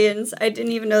septillions, I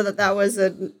didn't even know that was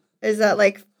is that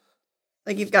like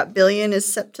you've got billion is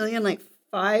septillion, like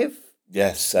 5?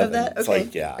 Yes, 7. Of that? It's okay.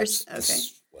 like, yeah, okay.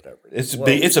 Whatever.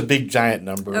 It's a big giant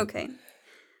number. Okay.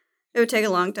 It would take a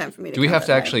long time for me to. Do we have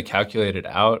to actually calculate it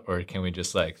out, or can we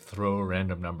just like throw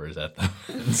random numbers at them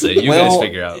and say, "You guys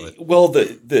figure out"? Well, the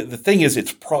thing is,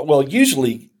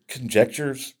 usually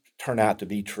conjectures turn out to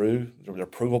be true; they're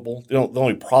provable. The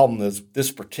only problem is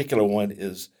this particular one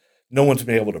is no one's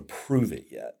been able to prove it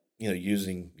yet.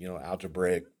 Using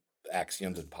algebraic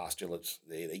axioms and postulates,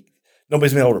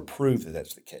 nobody's been able to prove that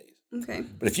that's the case. Okay.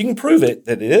 But if you can prove it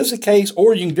that it is the case,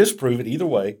 or you can disprove it, either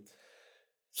way.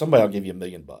 Somebody will give you $1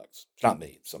 million. It's not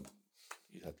me. It's somebody.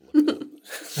 You have to look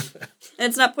it up.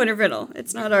 It's not Point of Riddle.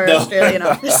 It's not our Australian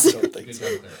office. I don't think so.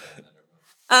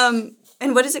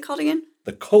 And what is it called again?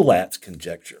 The Collatz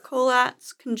conjecture.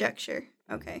 Collatz conjecture.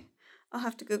 Okay. I'll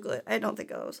have to Google it. I don't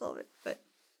think I'll solve it, but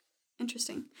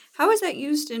interesting. How is that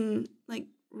used in like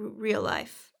real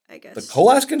life, I guess? The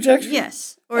Collatz conjecture?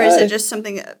 Yes. Or is it just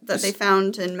something that they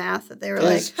found in math that they were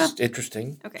like, it's just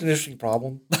interesting. Okay. It's an interesting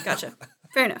problem. Gotcha.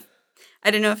 Fair enough. I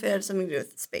didn't know if it had something to do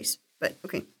with space, but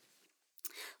okay.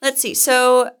 Let's see.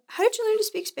 So, how did you learn to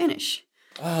speak Spanish?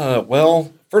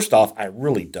 Well, first off, I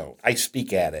really don't. I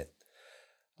speak at it.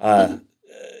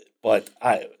 But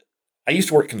I used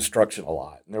to work construction a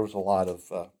lot, and there was a lot of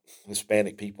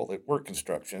Hispanic people that work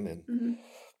construction, and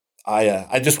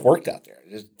I just worked out there. I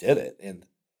just did it, and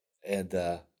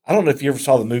I don't know if you ever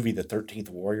saw the movie The 13th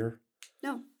Warrior.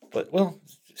 No. But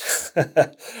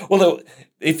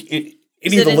if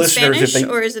any of the listeners,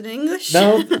 Spanish, or is it in English?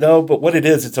 No. But what it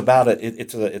is, it's about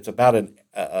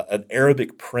an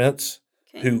Arabic prince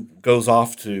who goes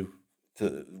off to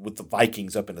with the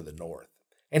Vikings up into the north,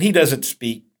 and he doesn't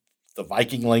speak the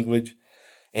Viking language,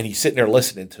 and he's sitting there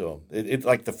listening to them. It's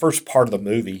like the first part of the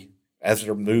movie as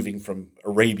they're moving from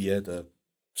Arabia to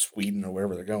Sweden or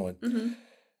wherever they're going,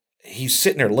 he's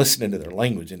sitting there listening to their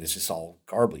language, and it's just all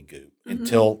gobbledygook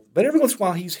but every once in a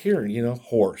while he's hearing,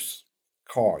 horse,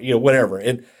 car, whatever.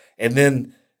 And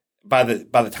then by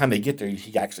the time they get there,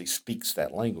 he actually speaks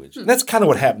that language. And that's kind of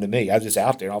what happened to me. I was just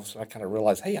out there, and all of a sudden I kind of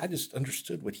realized, hey, I just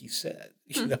understood what he said.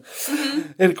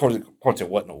 And of course, it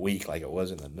wasn't a week like it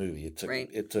was in the movie.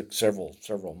 It took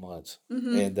several months.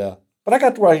 And but I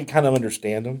got to where I could kind of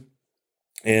understand him.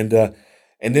 And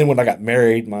then when I got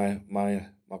married, my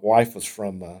wife was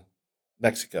from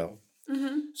Mexico,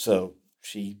 so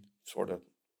she sort of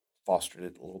fostered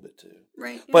it a little bit too.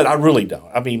 Right. Yeah. But I really don't.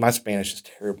 I mean, my Spanish is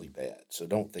terribly bad, so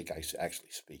don't think I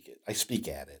actually speak it. I speak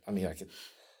at it. I mean,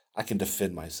 I can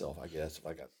defend myself, I guess, if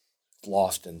I got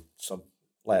lost in some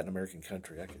Latin American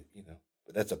country. I could,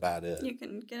 but that's about it. You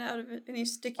can get out of it any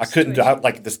sticky I couldn't, situation.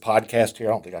 like this podcast here,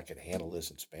 I don't think I could handle this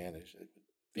in Spanish. It would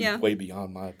be Yeah. way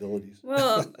beyond my abilities.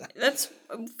 Well, that's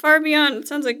far beyond. It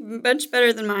sounds like much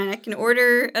better than mine. I can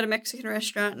order at a Mexican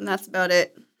restaurant, and that's about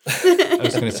it. I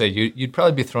was going to say, you'd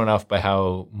probably be thrown off by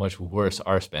how much worse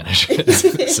our Spanish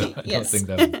is. So I don't think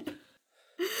that would...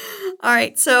 All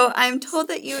right. So I'm told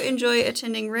that you enjoy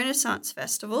attending Renaissance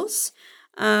festivals.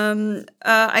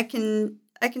 I can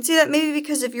see that maybe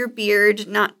because of your beard,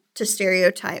 not to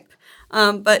stereotype.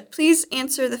 But please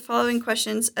answer the following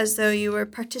questions as though you were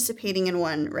participating in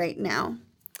one right now.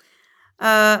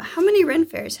 How many Ren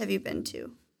fairs have you been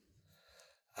to?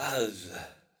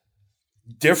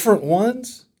 Different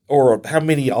ones? Or how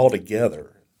many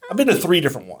altogether? I've been to 3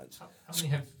 different ones.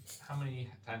 How many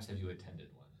times have you attended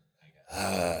one, I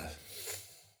guess?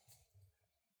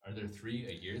 Are there 3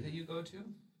 a year that you go to?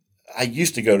 I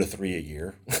used to go to 3 a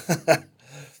year.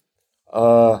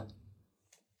 A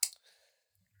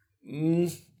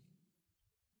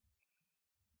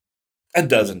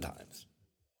dozen times.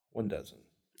 1 dozen.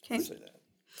 Okay. I'll say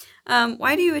that.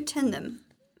 Why do you attend them?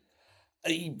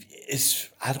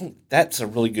 That's a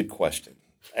really good question.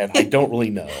 And I don't really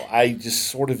know. I just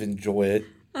sort of enjoy it.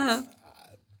 Uh-huh.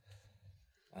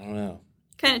 I don't know.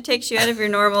 Kind of takes you out of your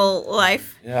normal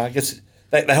life. Yeah, I guess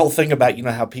the whole thing about,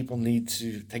 how people need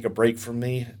to take a break from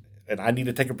me and I need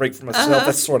to take a break from myself,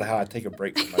 that's sort of how I take a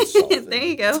break from myself. There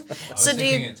you go. I was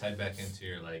thinking it tied back into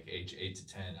your age 8 to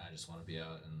 10. I just want to be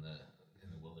out in the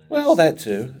wilderness. Well, that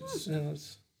too.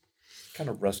 It's kind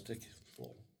of rustic.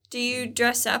 Do you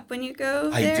dress up when you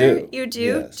go there? I do. You do?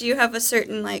 Yes. Do you have a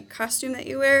certain costume that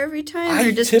you wear every time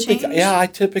or just change? Yeah, I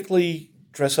typically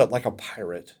dress up like a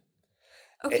pirate.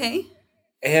 Okay.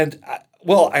 And I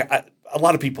a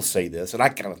lot of people say this, and I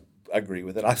kind of agree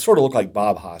with it. I sort of look like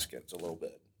Bob Hoskins a little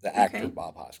bit, the actor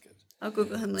Bob Hoskins. I'll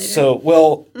Google him later.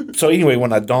 So anyway,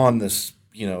 when I don this,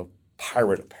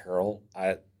 pirate apparel,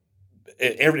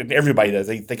 everybody does.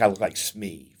 They think I look like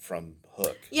Smee from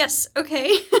Hook. Yes.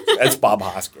 Okay. That's Bob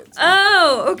Hoskins.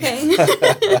 Oh, okay.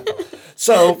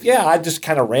 So yeah, I just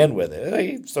kind of ran with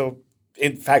it. So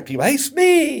in fact, people, hey,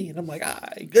 Smee, and I'm like,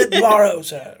 "Hi, good morrow,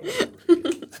 sir."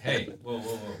 Hey,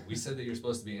 whoa. We said that you're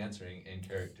supposed to be answering in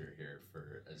character here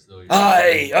for as though you're...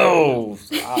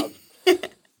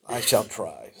 I shall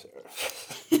try, sir.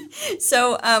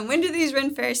 So, when do these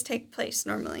Ren fairs take place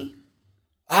normally?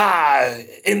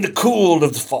 In the cool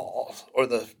of the fall or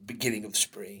the beginning of the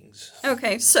springs.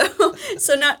 Okay, so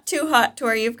not too hot to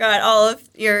where you've got all of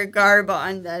your garb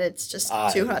on that it's just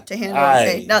too hot to handle.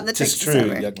 Okay, not in the Texas true,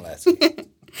 summer. young lassie.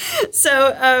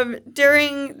 So,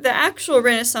 during the actual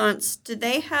Renaissance, did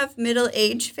they have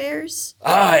middle-age fairs?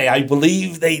 I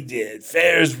believe they did.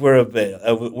 Fairs were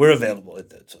available at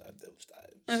those times.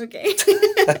 Okay.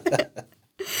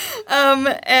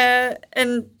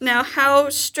 And now, how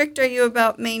strict are you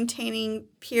about maintaining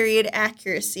period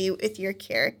accuracy with your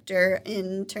character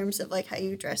in terms of how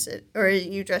you dress it, or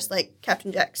you dress like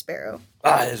Captain Jack Sparrow?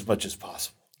 As much as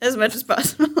possible. As much as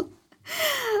possible.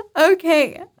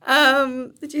 Okay.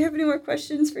 Did you have any more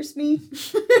questions for me?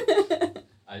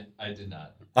 I did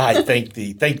not. I thank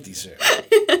thee, sir.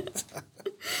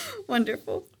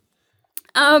 Wonderful.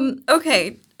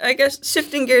 Okay. I guess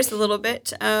shifting gears a little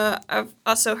bit, I've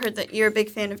also heard that you're a big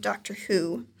fan of Doctor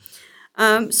Who.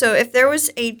 So if there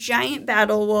was a giant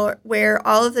battle where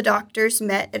all of the doctors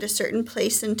met at a certain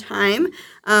place and time,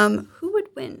 who would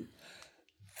win?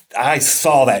 I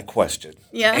saw that question.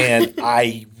 Yeah. And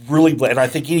I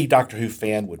think any Doctor Who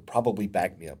fan would probably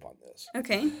back me up on this.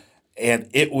 Okay. And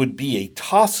it would be a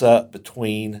toss-up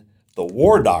between the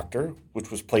War Doctor, which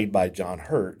was played by John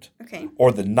Hurt, Okay.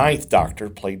 or the Ninth Doctor,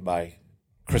 played by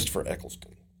Christopher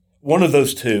Eccleston. One of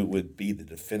those two would be the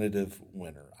definitive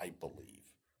winner, I believe.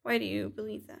 Why do you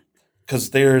believe that? Because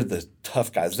they're the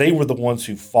tough guys. They were the ones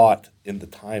who fought in the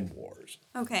Time Wars.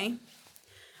 Okay.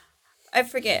 I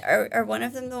forget. Are one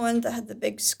of them the one that had the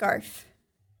big scarf?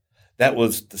 That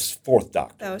was the fourth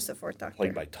Doctor. That was the fourth Doctor.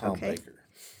 Played by Tom Okay. Baker.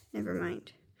 Never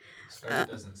mind. Scarlet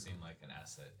doesn't seem like an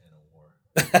asset in a war.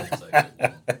 It seems like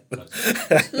it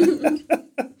won't.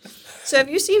 So have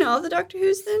you seen all the Doctor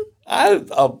Who's then?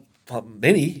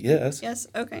 Many, yes. Yes.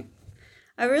 Okay.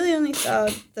 I really only saw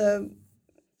the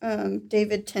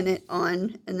David Tennant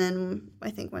on, and then I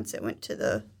think once it went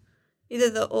to either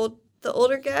the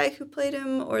older guy who played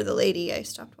him or the lady, I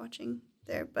stopped watching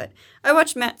there. But I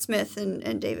watched Matt Smith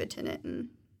and David Tennant, and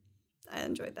I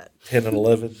enjoyed that. 10 and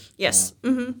 11. Yes.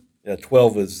 Yeah,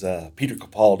 12 is Peter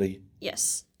Capaldi.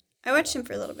 Yes. I watched him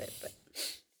for a little bit, but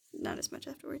not as much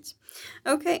afterwards.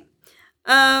 Okay.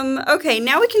 Okay,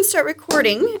 now we can start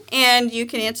recording, and you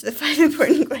can answer the 5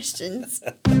 important questions.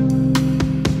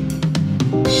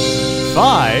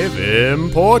 5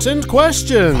 important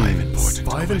questions.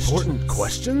 5 important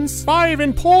questions. 5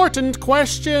 important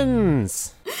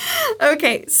questions.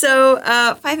 Okay, so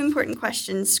 5 important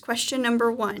questions. Question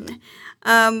number 1.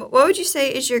 What would you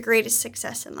say is your greatest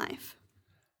success in life?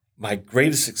 My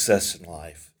greatest success in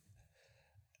life?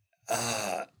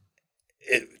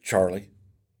 Charlie.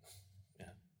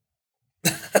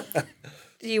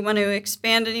 Do you want to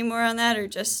expand any more on that, or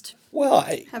just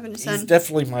having a son? He's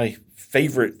definitely my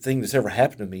favorite thing that's ever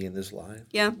happened to me in this life.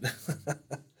 Yeah.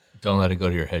 Don't let it go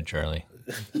to your head, Charlie.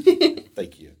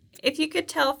 Thank you. If you could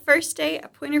tell First Day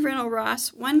at Point of Rental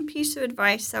Ross one piece of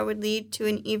advice that would lead to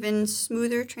an even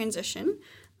smoother transition,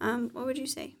 what would you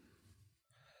say?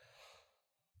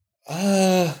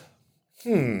 I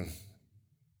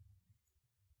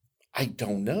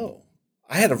don't know.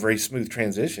 I had a very smooth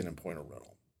transition in Point of Rental.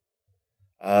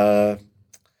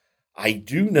 I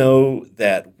do know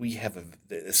that we have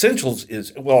the Essentials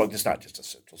is, well, it's not just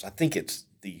Essentials. I think it's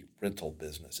the rental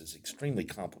business is extremely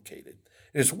complicated.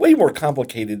 It's way more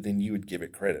complicated than you would give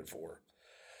it credit for.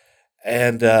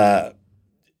 And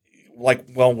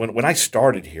when I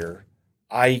started here,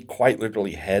 I quite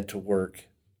literally had to work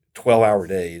 12-hour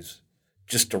days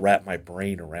just to wrap my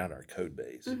brain around our code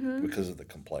base because of the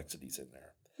complexities in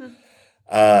there.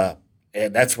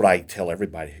 And that's what I tell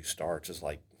everybody who starts is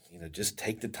like, just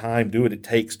take the time, do what it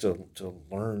takes to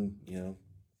learn,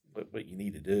 what you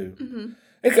need to do.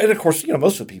 And of course,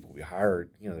 most of the people we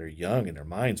hired, they're young and their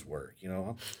minds work.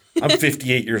 I'm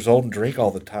 58 years old and drink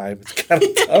all the time. It's kind of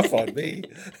tough on me.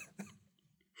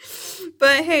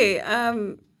 But hey,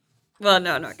 well,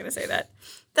 no, I'm not going to say that.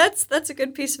 That's a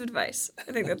good piece of advice.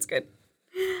 I think that's good.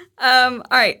 All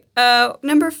right.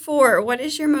 Number 4, what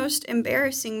is your most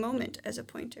embarrassing moment as a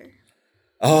pointer?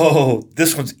 Oh,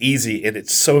 this one's easy, and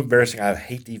it's so embarrassing I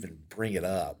hate to even bring it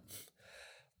up.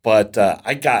 But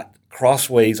I got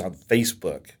crossways on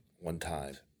Facebook one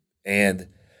time, and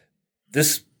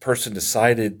this person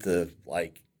decided to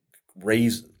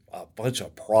raise a bunch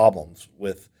of problems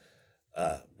with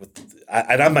and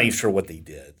I'm not even sure what they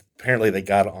did. Apparently, they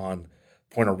got on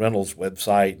Point of Rental's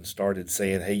website and started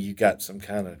saying, "Hey, you got some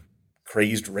kind of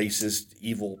crazed, racist,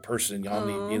 evil person on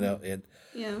me," and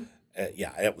yeah.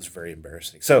 It was very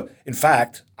embarrassing. So, in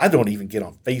fact, I don't even get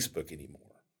on Facebook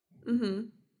anymore.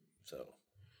 So.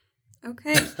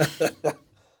 Okay.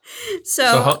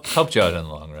 So helped you out in the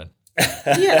long run.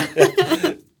 Yeah.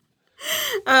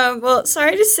 Well,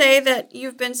 sorry to say that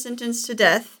you've been sentenced to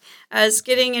death, as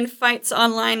getting in fights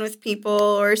online with people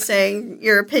or saying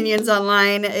your opinions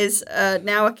online is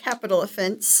now a capital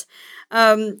offense.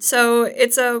 So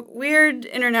it's a weird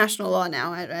international law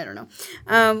now. I don't know.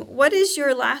 What is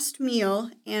your last meal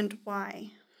and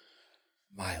why?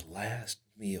 My last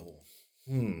meal?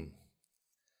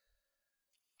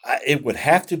 It would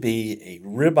have to be a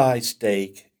ribeye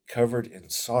steak covered in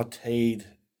sautéed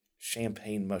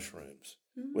champagne mushrooms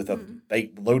with a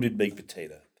loaded baked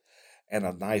potato and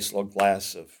a nice little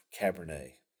glass of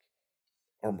Cabernet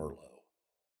or Merlot.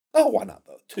 Oh, why not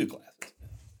both? 2 glasses.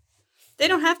 They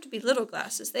don't have to be little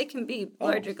glasses. They can be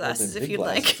larger glasses if you'd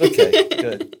like. Okay,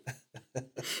 good.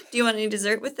 Do you want any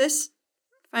dessert with this?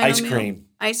 Ice cream.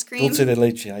 Ice cream? Dulce de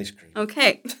leche ice cream.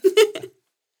 Okay.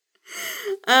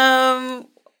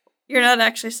 You're not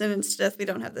actually sentenced to death. We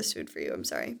don't have this food for you. I'm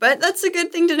sorry. But that's a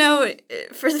good thing to know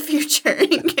for the future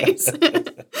in case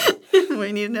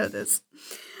we need to know this.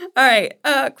 All right.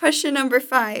 Question number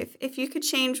 5. If you could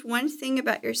change one thing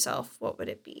about yourself, what would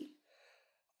it be?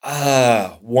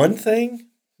 One thing?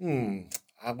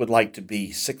 I would like to be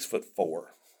 6'4".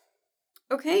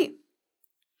 Okay.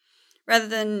 Rather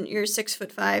than your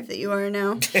 6'5" that you are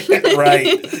now.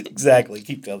 Right. Exactly.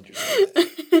 Keep telling yourself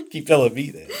that. Keep telling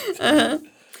me that. Uh-huh.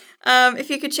 If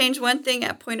you could change one thing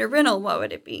at Point of Rental, what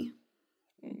would it be?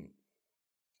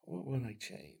 What would I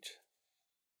change?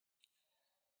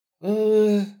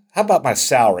 How about my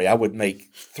salary? I would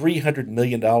make $300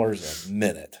 million a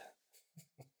minute.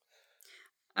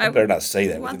 I better not say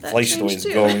that. With want that inflation the way changed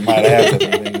it's too. going, we might have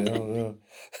it. I mean, I don't know.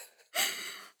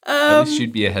 At least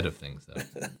you'd be ahead of things, though.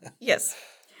 Yes.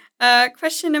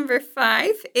 Question number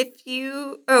 5. If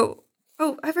you... Oh,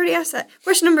 I've already asked that.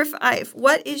 Question number 5.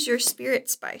 What is your spirit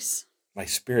spice? My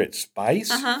spirit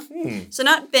spice? Uh-huh. So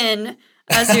not Ben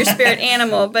as your spirit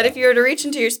animal, but if you were to reach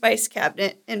into your spice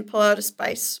cabinet and pull out a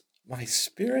spice. My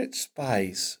spirit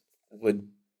spice would...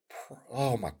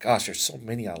 Oh, my gosh, there's so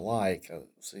many I like.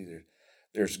 See,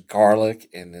 there's garlic,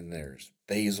 and then there's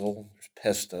basil, there's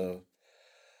pesto.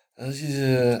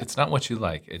 It's not what you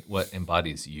like. What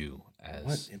embodies you as...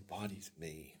 What embodies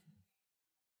me?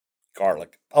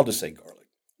 Garlic. I'll just say garlic.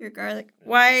 Your garlic.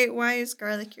 Why is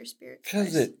garlic your spirit spice?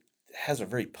 Because it has a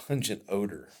very pungent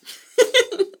odor.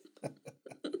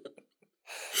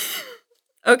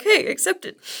 Okay,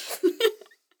 accepted.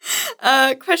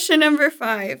 Question number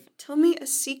 5. Tell me a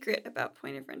secret about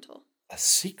Point of Rental. A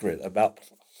secret about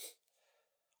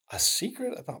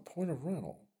Point of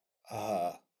Rental.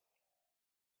 I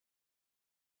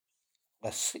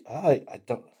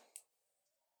don't.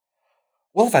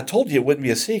 Well, if I told you, it wouldn't be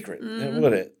a secret,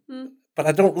 would it? Mm-hmm. But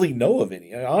I don't really know of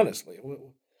any, honestly.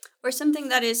 Or something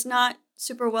that is not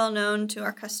super well known to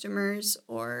our customers,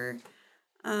 or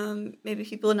maybe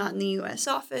people not in the U.S.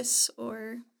 office,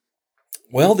 or...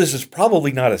 Well, this is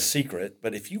probably not a secret,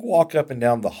 but if you walk up and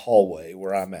down the hallway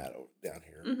where I'm at down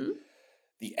here,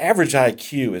 the average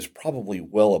IQ is probably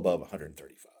well above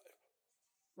 135.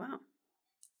 Wow.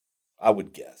 I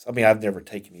would guess. I mean, I've never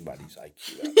taken anybody's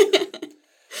IQ out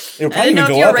there. I didn't know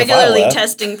if you're regularly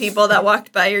testing people that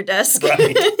walked by your desk.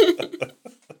 Right.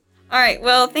 All right.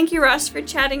 Well, thank you, Ross, for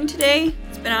chatting today.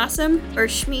 It's been awesome. Or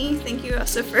Shmi, thank you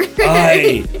also for...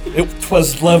 Aye, it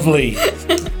was lovely.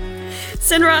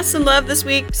 Send Ross some love this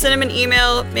week. Send him an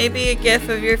email, maybe a GIF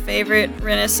of your favorite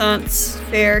Renaissance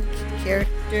fair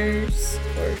characters.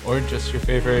 Or just your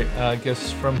favorite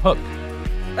gifts from Hook.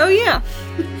 Oh, yeah.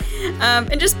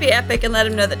 And just be epic and let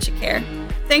him know that you care.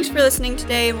 Thanks for listening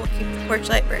today, and we'll keep the porch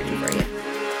light burning for you.